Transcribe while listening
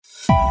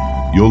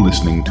You're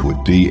listening to a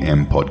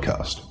DM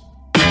podcast.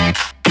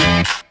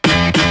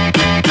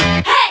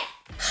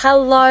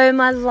 Hello,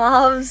 my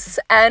loves,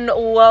 and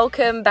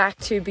welcome back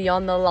to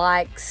Beyond the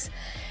Likes.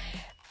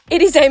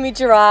 It is Amy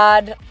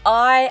Gerard.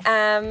 I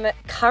am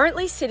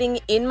currently sitting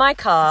in my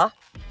car,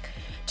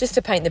 just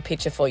to paint the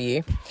picture for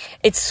you.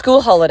 It's school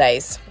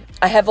holidays.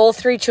 I have all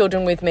three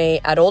children with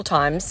me at all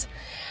times.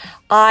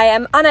 I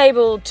am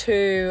unable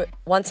to,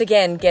 once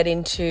again, get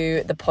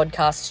into the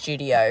podcast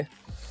studio.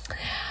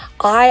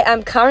 I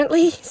am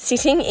currently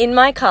sitting in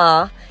my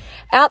car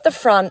out the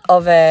front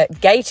of a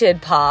gated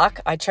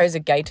park. I chose a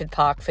gated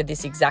park for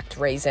this exact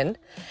reason.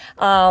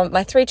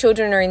 My three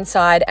children are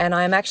inside and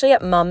I'm actually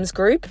at mum's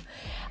group.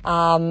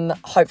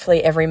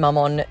 Hopefully every mum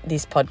on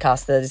this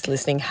podcast that is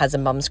listening has a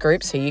mum's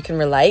group, so you can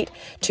relate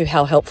to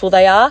how helpful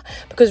they are,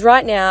 because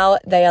right now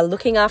they are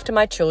looking after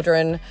my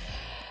children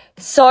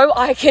so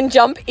I can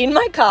jump in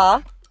my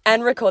car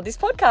and record this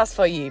podcast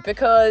for you,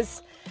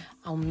 because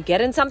I'm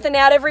getting something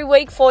out every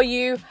week for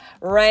you,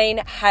 rain,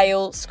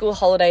 hail, school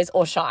holidays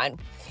or shine.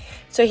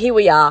 So here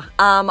we are.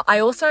 I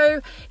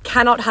also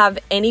cannot have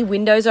any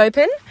windows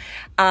open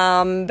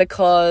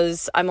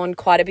because I'm on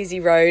quite a busy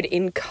road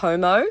in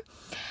Como.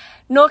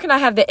 Nor can I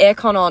have the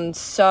aircon on,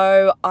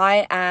 so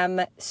I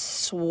am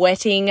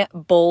sweating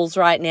balls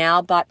right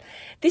now. But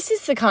this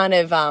is the kind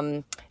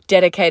of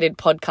dedicated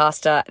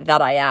podcaster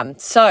that I am.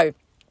 So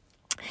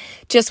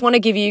just want to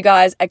give you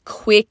guys a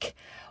quick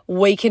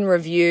week in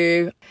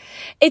review.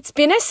 It's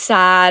been a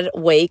sad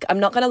week, I'm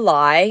not going to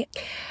lie.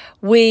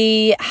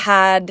 We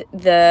had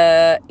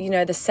the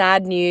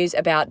sad news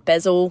about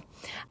Bezel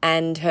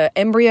and her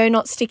embryo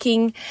not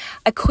sticking.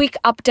 A quick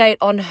update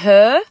on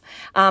her,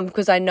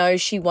 because I know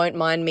she won't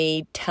mind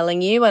me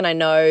telling you, and I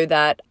know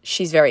that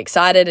she's very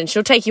excited and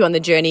she'll take you on the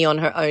journey on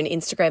her own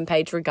Instagram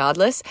page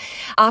regardless.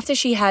 After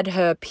she had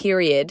her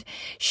period,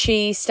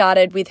 she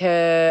started with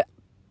her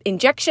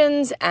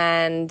injections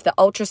and the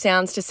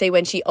ultrasounds to see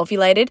when she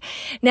ovulated.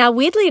 Now,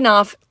 weirdly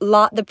enough,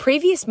 the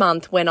previous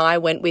month when I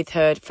went with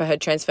her for her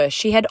transfer,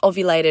 she had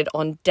ovulated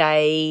on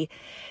day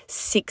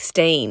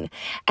 16.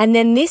 And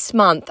then this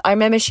month, I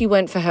remember she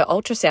went for her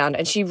ultrasound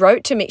and she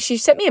wrote to me, she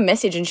sent me a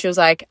message and she was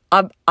like,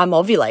 I'm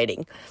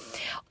ovulating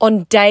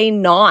on day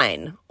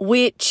 9,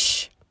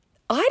 which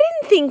I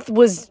didn't think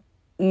was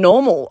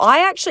normal.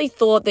 I actually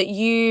thought that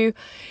you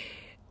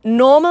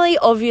normally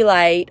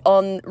ovulate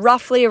on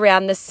roughly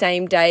around the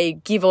same day,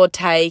 give or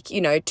take,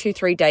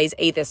 2-3 days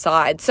either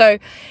side. So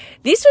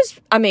this was,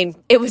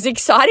 it was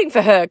exciting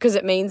for her because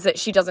it means that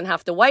she doesn't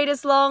have to wait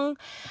as long.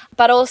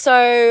 But also,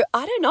 I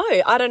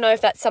don't know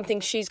if that's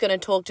something she's going to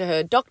talk to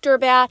her doctor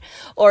about,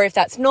 or if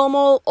that's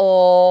normal,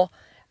 or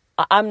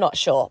I'm not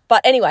sure.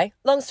 But anyway,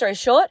 long story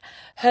short,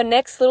 her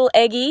next little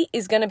eggie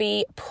is going to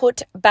be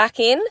put back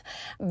in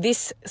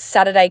this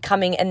Saturday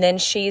coming, and then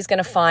she's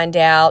going to find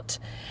out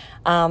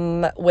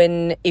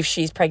if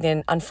she's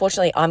pregnant.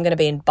 Unfortunately, I'm going to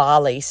be in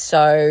Bali,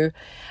 so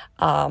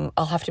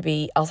I'll have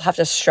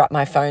to strap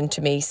my phone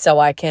to me so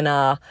I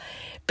can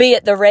be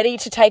at the ready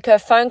to take her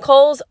phone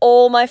calls.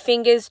 All my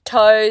fingers,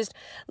 toes,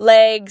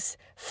 legs,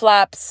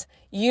 flaps,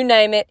 you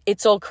name it,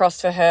 it's all crossed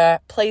for her.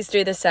 Please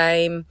do the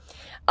same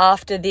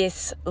after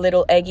this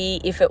little eggie.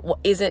 If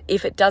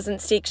it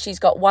doesn't stick, she's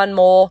got one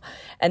more,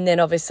 and then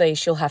obviously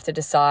she'll have to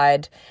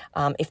decide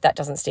if that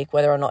doesn't stick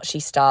whether or not she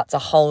starts a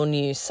whole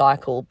new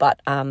cycle.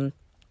 But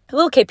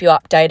we'll keep you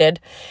updated.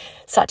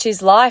 Such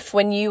is life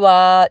when you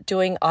are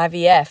doing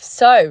IVF.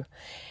 So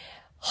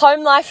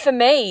home life for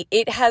me,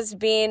 it has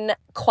been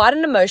quite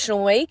an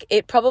emotional week.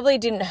 It probably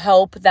didn't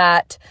help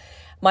that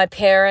my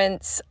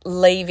parents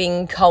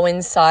leaving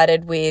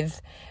coincided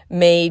with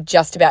me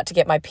just about to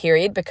get my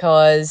period,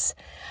 because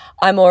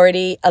I'm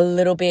already a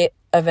little bit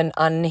of an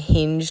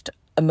unhinged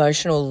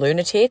emotional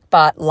lunatic,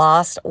 but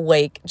last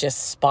week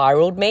just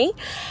spiraled me.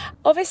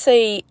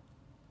 Obviously,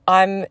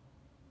 I'm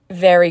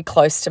very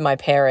close to my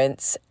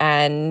parents,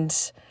 and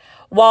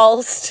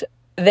whilst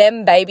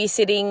them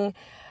babysitting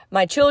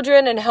my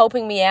children and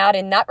helping me out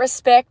in that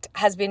respect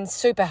has been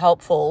super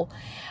helpful,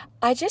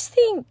 I just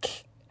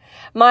think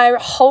my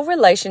whole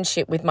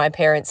relationship with my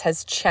parents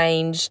has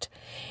changed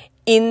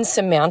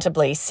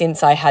insurmountably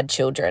since I had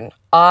children.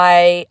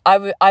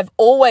 I've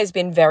always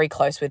been very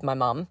close with my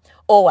mum.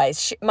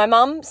 Always. My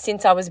mum,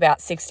 since I was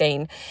about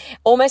 16,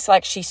 almost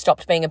like she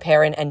stopped being a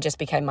parent and just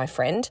became my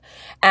friend.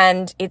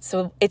 And it's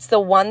the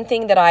one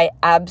thing that I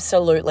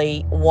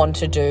absolutely want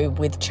to do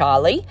with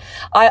Charlie.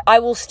 I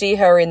will steer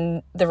her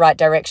in the right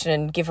direction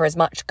and give her as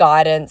much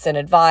guidance and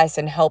advice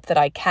and help that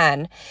I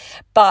can.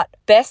 But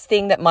best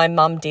thing that my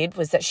mum did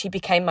was that she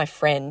became my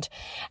friend,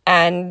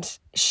 and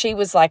she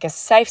was like a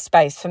safe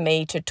space for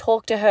me to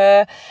talk to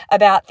her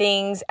about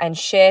things and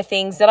share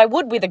things that I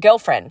would with a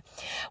girlfriend.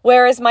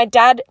 Whereas my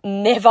dad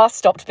never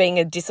stopped being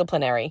a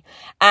disciplinary.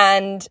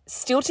 And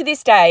still to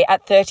this day,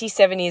 at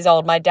 37 years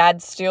old, my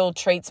dad still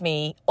treats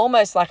me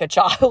almost like a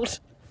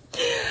child.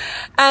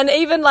 And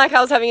even like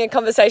I was having a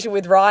conversation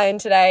with Ryan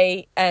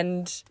today,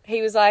 and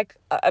he was like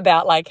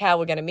about like how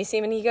we're going to miss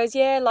him. And he goes,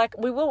 yeah, like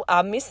we will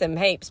miss them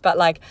heaps. But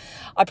like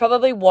I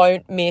probably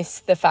won't miss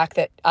the fact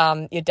that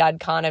your dad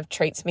kind of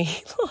treats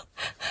me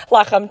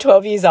like I'm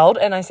 12 years old.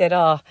 And I said,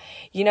 oh,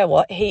 you know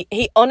what?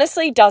 He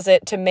honestly does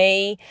it to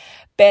me,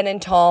 Ben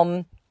and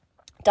Tom.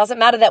 Doesn't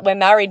matter that we're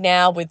married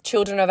now with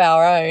children of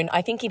our own.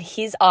 I think in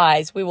his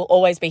eyes, we will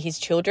always be his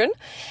children.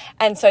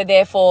 And so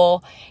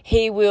therefore,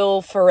 he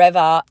will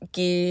forever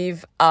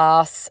give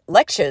us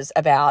lectures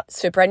about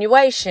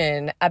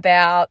superannuation,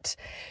 about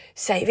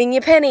saving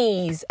your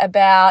pennies,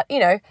 about, you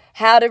know,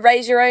 how to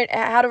raise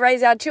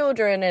our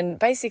children. And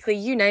basically,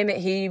 you name it,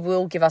 he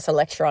will give us a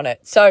lecture on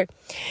it. So,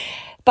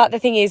 but the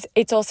thing is,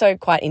 it's also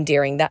quite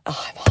endearing that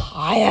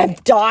I am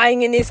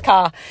dying in this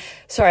car.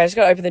 Sorry, I just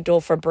got to open the door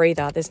for a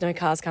breather. There's no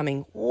cars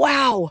coming.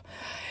 Wow.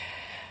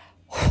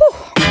 Whew.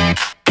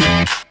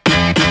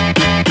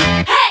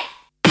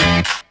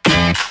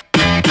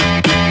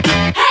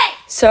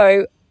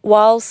 So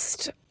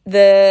whilst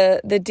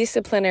the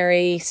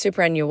disciplinary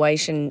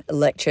superannuation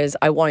lectures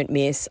I won't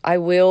miss, I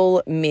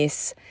will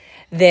miss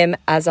them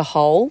as a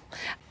whole.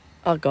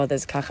 Oh God,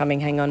 there's a car coming.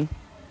 Hang on.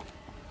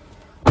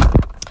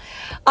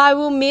 I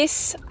will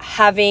miss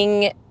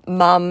having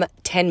Mum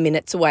 10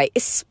 minutes away,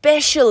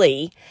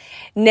 especially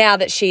now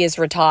that she is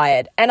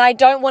retired. And I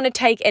don't want to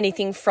take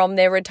anything from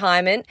their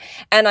retirement.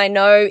 And I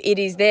know it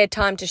is their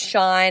time to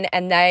shine,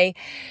 and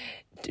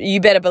you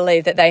better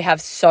believe that they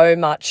have so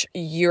much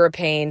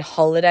European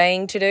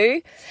holidaying to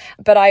do.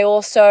 But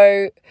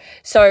so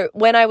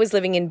when I was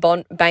living in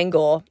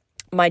Bangor,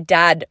 my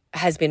dad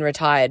has been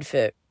retired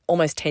for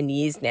almost 10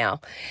 years now.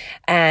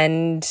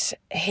 And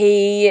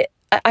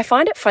I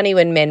find it funny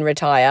when men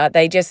retire.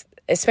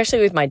 Especially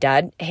with my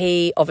dad,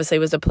 he obviously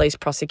was a police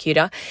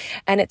prosecutor,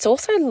 and it's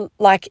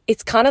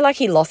kind of like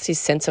he lost his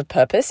sense of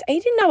purpose. He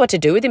didn't know what to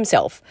do with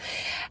himself.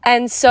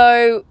 And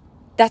so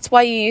that's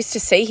why you used to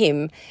see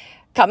him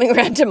coming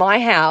around to my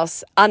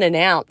house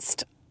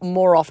unannounced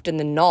more often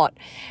than not,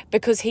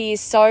 because he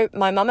is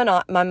my mum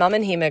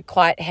and him are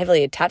quite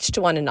heavily attached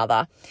to one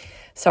another.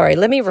 Sorry,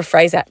 let me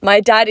rephrase that. My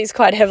dad is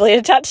quite heavily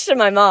attached to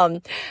my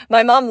mum.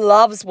 My mum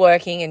loves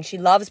working and she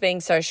loves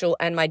being social,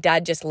 and my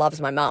dad just loves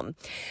my mum.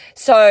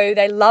 So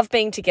they love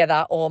being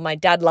together, or my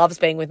dad loves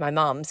being with my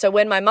mum. So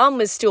when my mum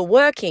was still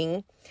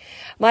working,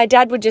 my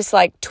dad would just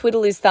like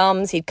twiddle his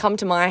thumbs. He'd come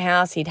to my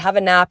house. He'd have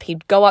a nap.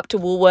 He'd go up to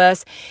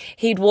Woolworths.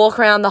 He'd walk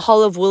around the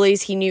whole of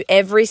Woolies. He knew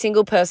every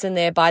single person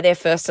there by their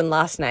first and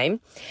last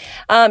name,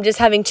 just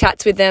having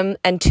chats with them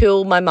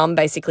until my mum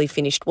basically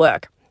finished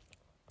work.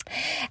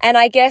 And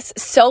I guess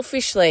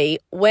selfishly,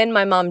 when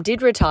my mum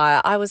did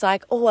retire, I was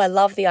like, oh, I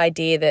love the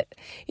idea that,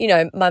 you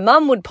know, my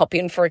mum would pop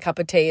in for a cup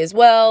of tea as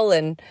well.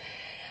 And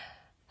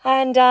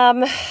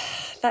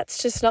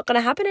that's just not going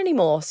to happen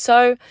anymore.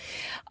 So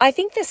I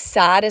think the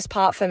saddest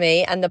part for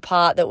me, and the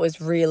part that was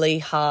really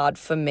hard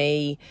for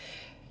me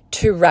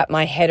to wrap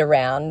my head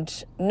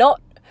around,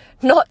 not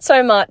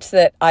so much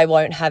that I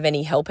won't have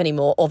any help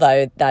anymore,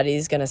 although that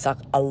is going to suck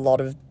a lot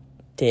of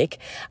dick.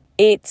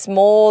 It's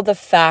more the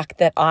fact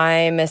that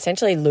I'm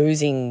essentially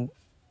losing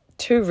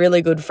two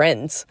really good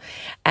friends.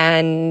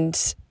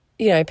 And,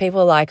 you know,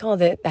 people are like, oh,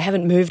 they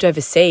haven't moved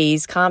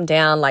overseas, calm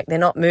down, like they're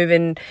not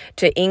moving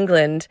to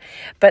England.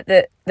 But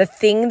the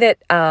thing that,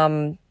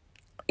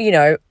 you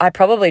know, I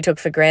probably took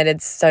for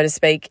granted, so to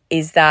speak,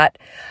 is that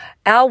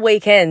our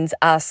weekends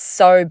are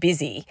so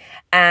busy.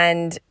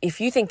 And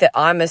if you think that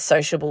I'm a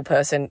sociable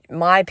person,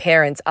 my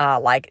parents are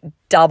like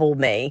double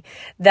me.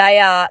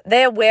 They're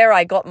where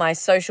I got my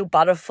social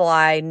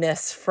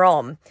butterfly-ness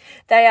from.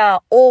 They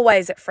are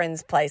always at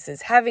friends'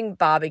 places, having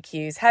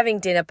barbecues, having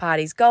dinner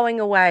parties, going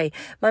away.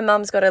 My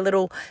mum's got a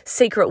little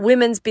secret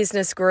women's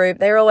business group.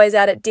 They're always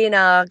out at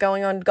dinner,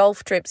 going on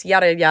golf trips,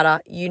 yada,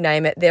 yada, you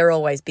name it. They're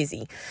always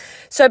busy.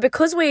 So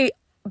because we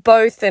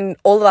both and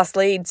all of us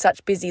lead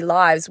such busy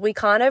lives, we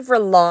kind of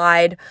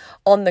relied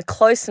on the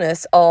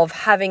closeness of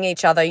having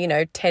each other, you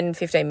know, 10,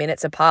 15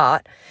 minutes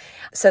apart,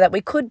 so that we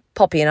could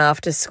pop in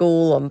after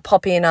school and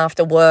pop in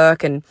after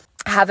work and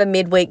have a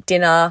midweek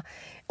dinner,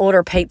 order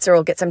a pizza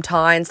or get some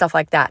Thai and stuff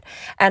like that.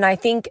 And I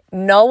think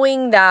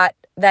knowing that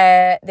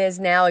there's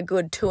now a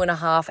good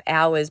 2.5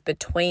 hours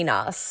between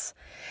us,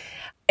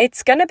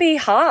 it's going to be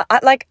hard.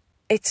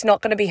 It's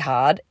not going to be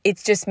hard. It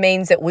just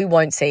means that we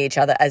won't see each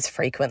other as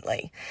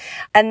frequently.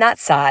 And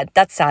that's sad.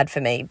 That's sad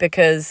for me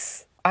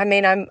because, I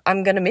mean,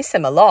 I'm going to miss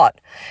them a lot.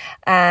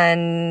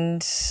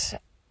 And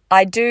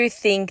I do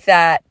think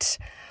that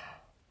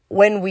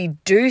when we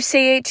do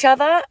see each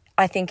other,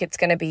 I think it's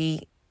going to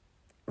be,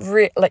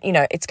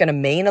 it's going to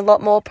mean a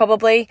lot more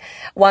probably.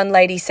 One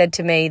lady said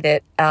to me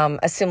that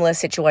a similar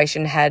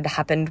situation had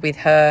happened with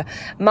her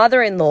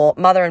mother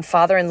and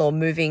father-in-law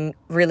moving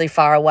really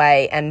far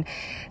away, and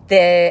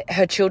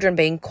her children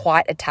being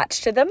quite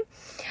attached to them.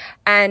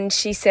 And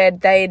she said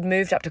they had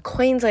moved up to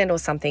Queensland or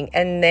something.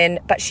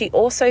 But she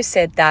also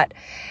said that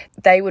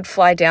they would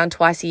fly down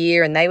twice a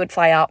year and they would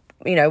fly up,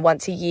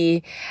 once a year.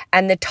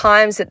 And the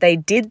times that they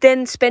did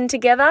then spend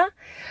together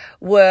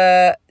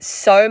were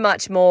so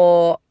much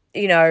more,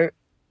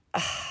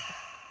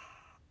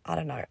 I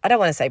don't know. I don't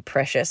want to say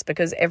precious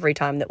because any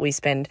time that we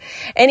spend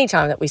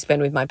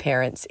with my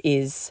parents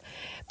is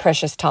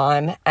precious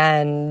time.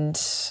 And,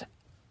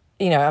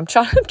 I'm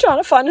trying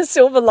to find a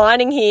silver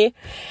lining here.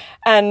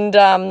 And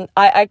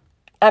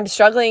I'm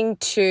struggling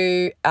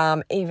to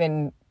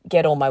even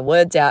get all my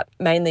words out,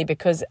 mainly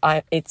because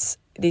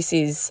this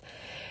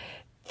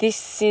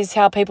is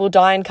how people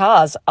die in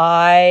cars.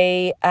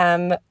 I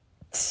am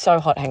so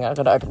hot. Hang on, I've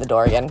got to open the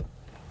door again.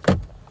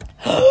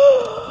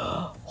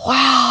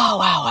 Wow.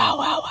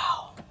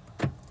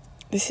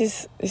 This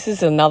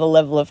is another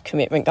level of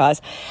commitment,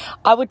 guys.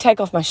 I would take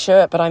off my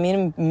shirt, but I'm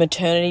in a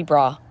maternity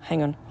bra.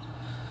 Hang on.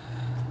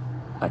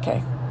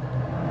 Okay.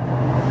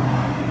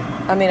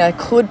 I mean, I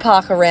could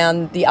park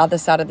around the other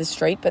side of the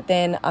street, but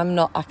then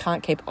I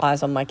can't keep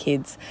eyes on my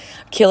kids.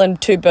 Killing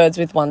two birds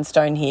with one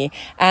stone here.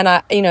 And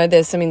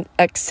there's some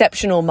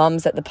exceptional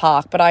mums at the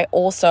park, but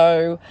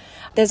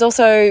there's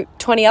also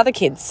 20 other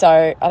kids,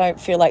 so I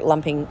don't feel like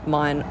lumping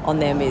mine on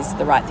them is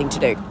the right thing to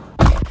do.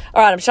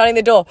 All right, I'm shutting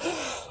the door.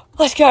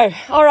 Let's go.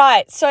 All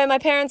right, so my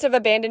parents have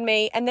abandoned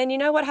me, and then you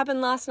know what happened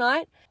last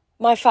night?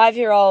 My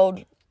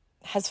 5-year-old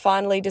has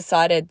finally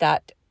decided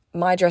that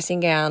my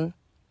dressing gown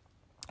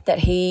that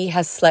he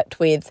has slept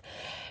with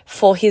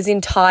for his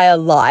entire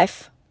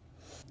life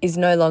is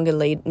no longer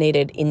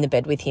needed in the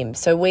bed with him.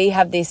 So we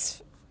have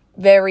this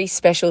very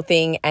special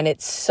thing, and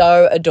it's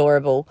so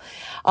adorable.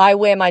 I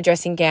wear my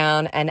dressing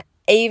gown, and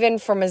even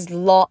from as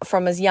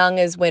young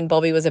as when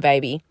Bobby was a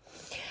baby,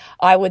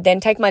 I would then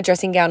take my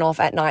dressing gown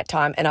off at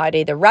nighttime, and I'd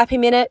either wrap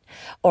him in it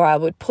or I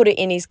would put it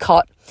in his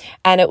cot.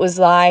 And it was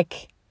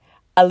like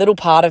a little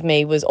part of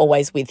me was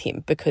always with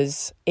him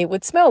because it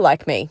would smell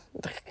like me.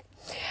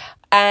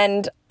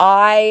 And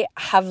I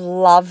have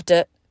loved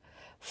it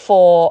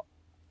for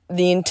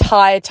the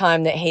entire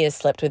time that he has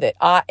slept with it.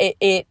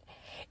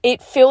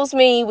 It fills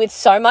me with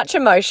so much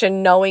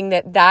emotion knowing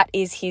that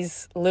is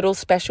his little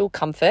special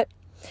comfort,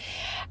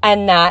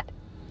 and that,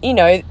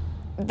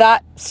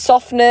 that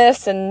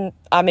softness. And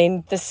I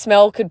mean, the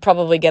smell could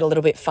probably get a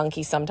little bit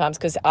funky sometimes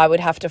because I would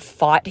have to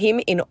fight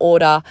him in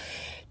order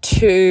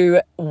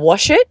to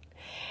wash it.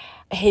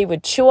 He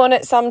would chew on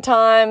it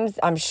sometimes.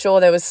 I'm sure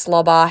there was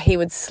slobber. He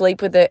would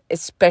sleep with it,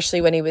 especially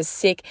when he was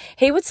sick.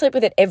 He would sleep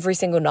with it every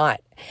single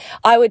night.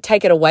 I would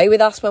take it away with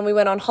us when we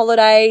went on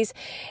holidays,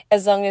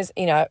 as long as,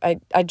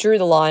 I drew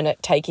the line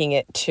at taking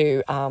it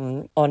to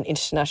on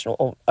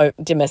international or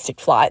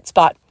domestic flights.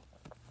 But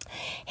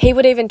he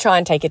would even try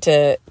and take it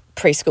to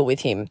preschool with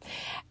him.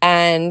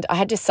 And I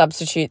had to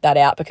substitute that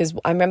out because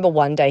I remember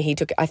one day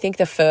I think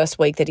the first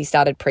week that he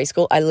started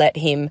preschool, I let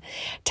him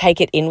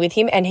take it in with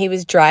him, and he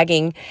was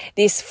dragging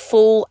this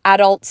full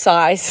adult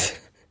size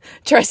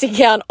dressing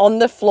gown on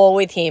the floor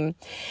with him.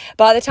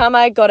 By the time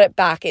I got it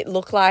back, it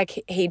looked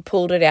like he'd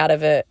pulled it out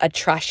of a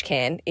trash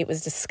can. It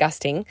was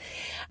disgusting.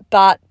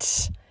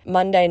 But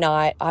Monday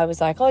night, I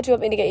was like, oh, do you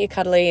want me to get you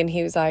cuddly? And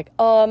he was like,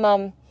 oh,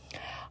 Mum,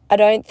 I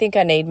don't think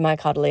I need my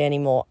cuddly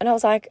anymore. And I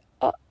was like,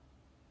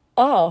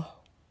 oh.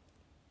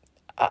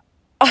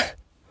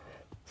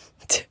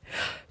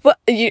 What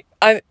you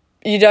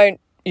don't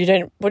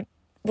what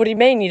do you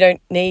mean you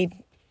don't need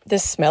the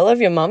smell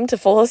of your mum to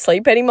fall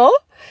asleep anymore?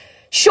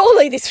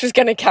 Surely this was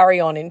going to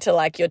carry on into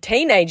like your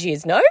teenage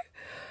years, no?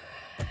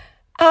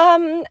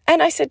 And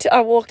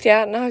I walked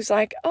out and I was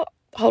like, oh,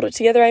 hold it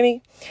together,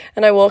 Amy.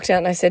 And I walked out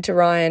and I said to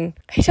Ryan,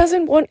 he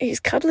doesn't want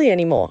his cuddly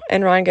anymore.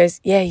 And Ryan goes,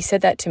 yeah, he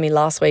said that to me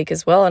last week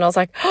as well. And I was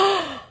like,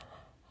 oh,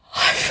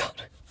 I felt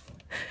it.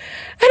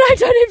 And I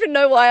don't even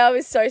know why I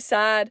was so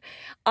sad.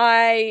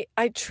 I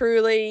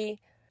truly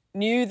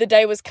knew the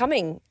day was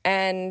coming,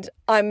 and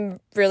I'm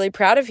really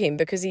proud of him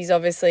because he's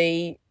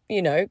obviously,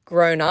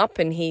 grown up,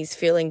 and he's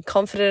feeling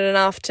confident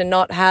enough to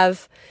not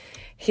have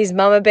his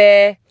mama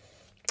bear,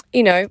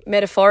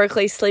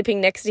 metaphorically sleeping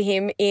next to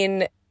him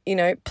in,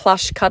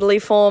 plush cuddly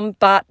form.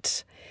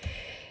 But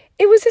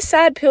it was a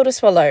sad pill to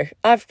swallow.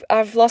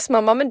 I've lost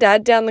my mum and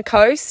dad down the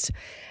coast.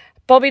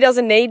 Bobby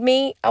doesn't need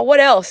me. What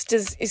else?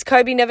 Is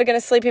Kobe never going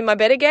to sleep in my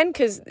bed again?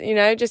 Because,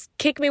 just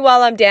kick me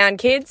while I'm down,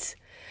 kids.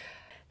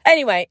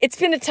 Anyway, it's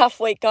been a tough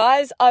week,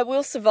 guys. I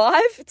will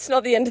survive. It's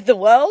not the end of the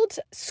world.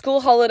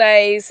 School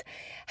holidays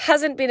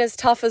hasn't been as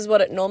tough as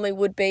what it normally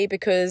would be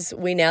because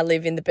we now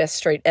live in the best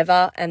street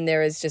ever and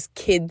there is just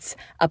kids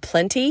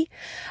aplenty.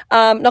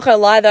 Not going to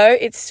lie, though,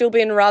 it's still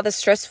been rather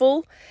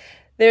stressful.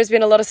 There's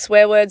been a lot of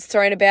swear words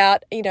thrown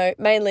about,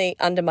 mainly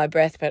under my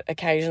breath, but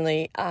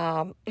occasionally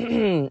out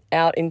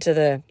into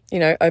the,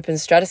 open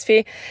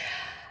stratosphere.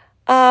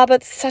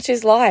 But such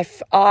is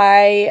life.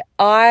 I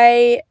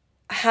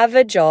have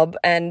a job,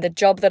 and the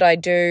job that I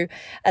do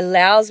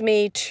allows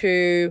me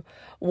to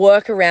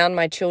work around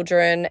my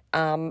children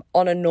on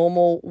a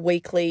normal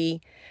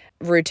weekly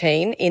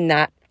routine, in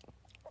that,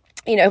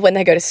 when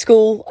they go to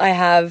school, I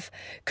have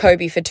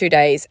Kobe for 2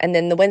 days. And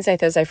then the Wednesday,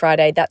 Thursday,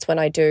 Friday, that's when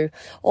I do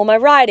all my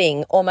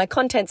writing, all my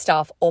content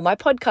stuff, all my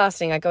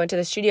podcasting. I go into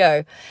the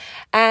studio.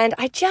 And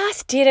I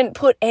just didn't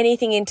put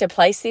anything into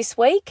place this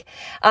week.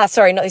 Not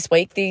this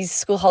week, these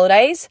school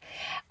holidays.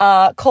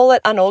 Call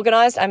it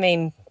unorganized. I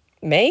mean,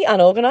 Me,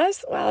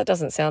 unorganized? Well, it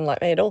doesn't sound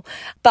like me at all.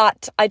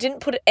 But I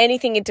didn't put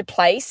anything into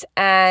place.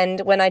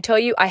 And when I tell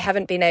you I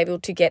haven't been able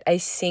to get a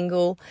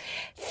single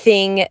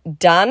thing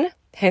done,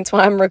 hence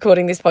why I'm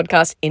recording this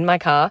podcast in my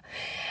car,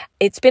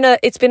 it's been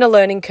a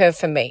learning curve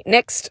for me.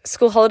 Next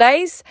school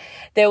holidays,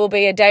 there will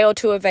be a day or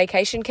two of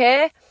vacation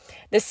care.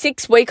 The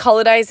 6-week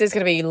holidays, there's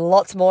going to be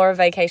lots more of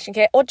vacation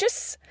care, or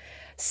just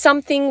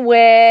something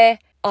where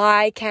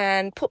I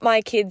can put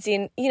my kids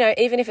in,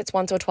 even if it's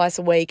once or twice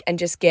a week, and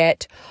just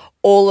get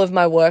all of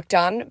my work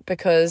done,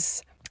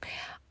 because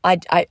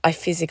I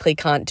physically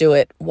can't do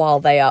it while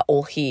they are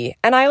all here.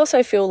 And I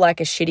also feel like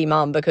a shitty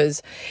mum,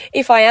 because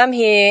if I am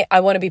here,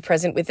 I want to be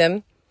present with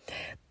them.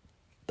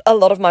 A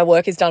lot of my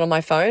work is done on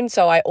my phone,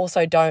 so I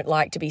also don't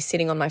like to be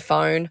sitting on my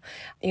phone,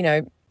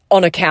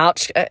 on a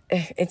couch.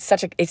 It's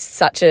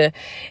such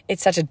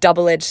a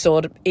double-edged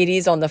sword. It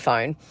is on the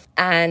phone.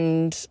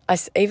 And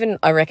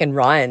I reckon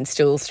Ryan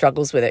still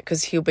struggles with it,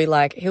 because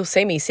he'll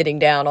see me sitting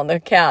down on the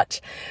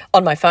couch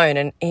on my phone,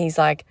 and he's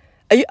like,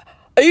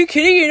 are you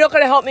kidding? You're not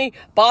going to help me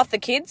bath the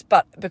kids?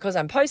 But because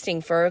I'm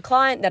posting for a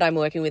client that I'm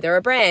working with or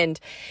a brand,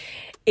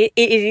 it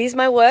is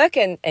my work.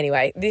 And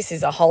anyway, this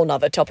is a whole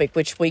nother topic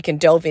which we can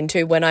delve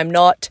into when I'm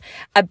not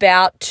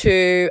about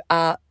to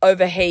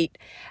overheat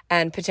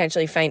and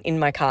potentially faint in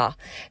my car.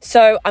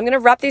 So I'm going to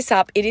wrap this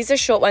up. It is a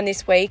short one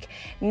this week.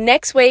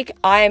 Next week,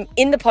 I am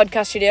in the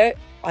podcast studio,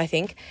 I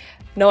think.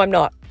 No, I'm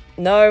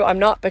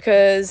not.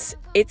 Because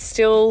it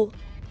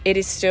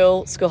is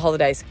still school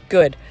holidays.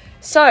 Good.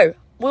 So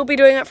we'll be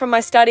doing it from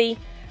my study.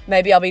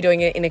 Maybe I'll be doing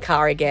it in a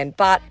car again.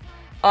 But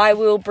I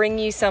will bring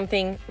you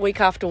something week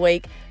after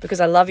week,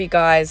 because I love you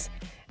guys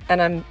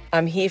and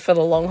I'm here for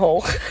the long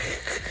haul.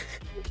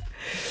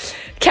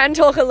 Can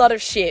talk a lot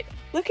of shit.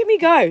 Look at me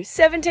go,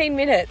 17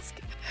 minutes.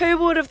 Who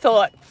would have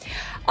thought?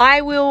 I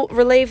will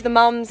relieve the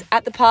mums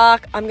at the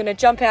park. I'm going to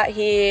jump out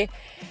here,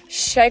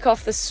 shake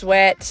off the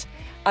sweat.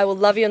 I will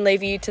love you and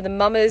leave you to the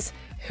mamas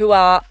who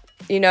are,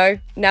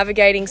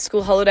 navigating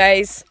school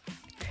holidays.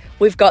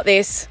 We've got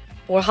this.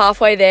 We're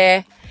halfway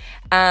there.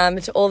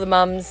 To all the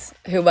mums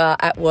who are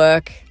at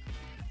work,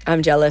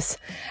 I'm jealous.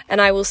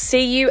 And I will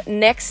see you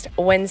next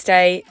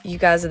Wednesday. You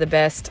guys are the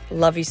best.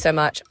 Love you so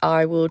much.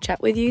 I will chat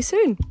with you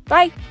soon.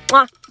 Bye.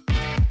 Mwah.